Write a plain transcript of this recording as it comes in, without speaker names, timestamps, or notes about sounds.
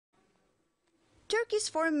Turkey's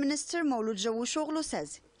Foreign Minister Mevlut Cavusoglu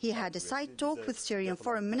says he had a side talk with Syrian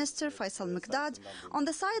Foreign Minister Faisal Mikdad on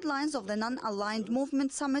the sidelines of the non-aligned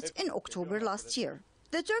movement summit in October last year.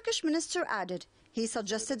 The Turkish minister added he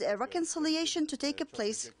suggested a reconciliation to take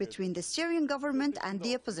place between the Syrian government and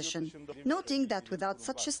the opposition, noting that without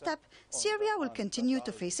such a step, Syria will continue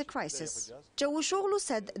to face a crisis. Cavusoglu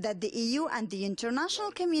said that the EU and the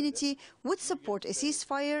international community would support a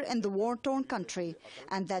ceasefire in the war-torn country,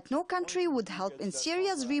 and that no country would help in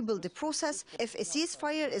Syria's rebuilding process if a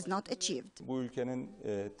ceasefire is not achieved.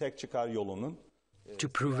 To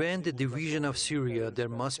prevent the division of Syria, there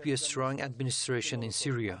must be a strong administration in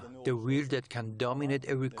Syria. The will that can dominate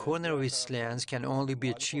every corner of its lands can only be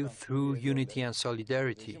achieved through unity and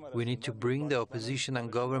solidarity. We need to bring the opposition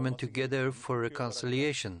and government together for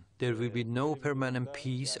reconciliation. There will be no permanent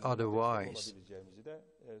peace otherwise.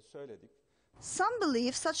 Some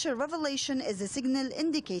believe such a revelation is a signal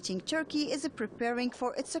indicating Turkey is preparing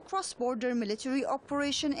for its cross-border military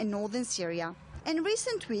operation in northern Syria. In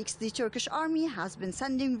recent weeks, the Turkish army has been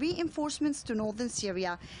sending reinforcements to northern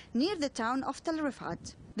Syria, near the town of Tel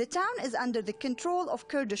Rifat. The town is under the control of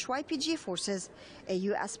Kurdish YPG forces, a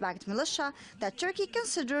US-backed militia that Turkey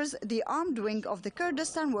considers the armed wing of the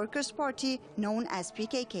Kurdistan Workers' Party, known as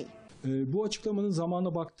PKK.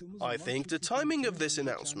 I think the timing of this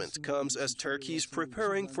announcement comes as Turkey is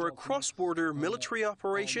preparing for a cross-border military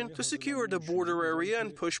operation to secure the border area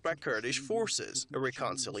and push back Kurdish forces. A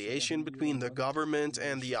reconciliation between the government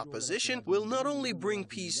and the opposition will not only bring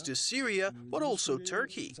peace to Syria, but also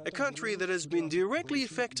Turkey, a country that has been directly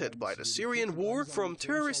affected by the Syrian war, from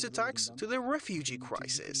terrorist attacks to the refugee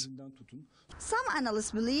crisis. Some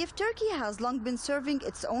analysts believe Turkey has long been serving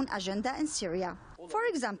its own agenda in Syria. For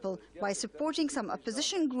example, by supporting some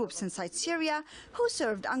opposition groups inside Syria who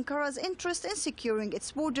served Ankara's interest in securing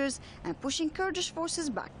its borders and pushing Kurdish forces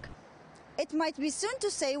back. It might be soon to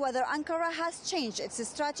say whether Ankara has changed its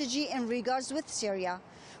strategy in regards with Syria.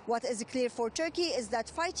 What is clear for Turkey is that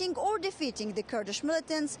fighting or defeating the Kurdish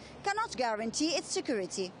militants cannot guarantee its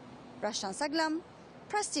security. Rashan Saglam,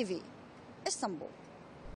 Press TV, Istanbul.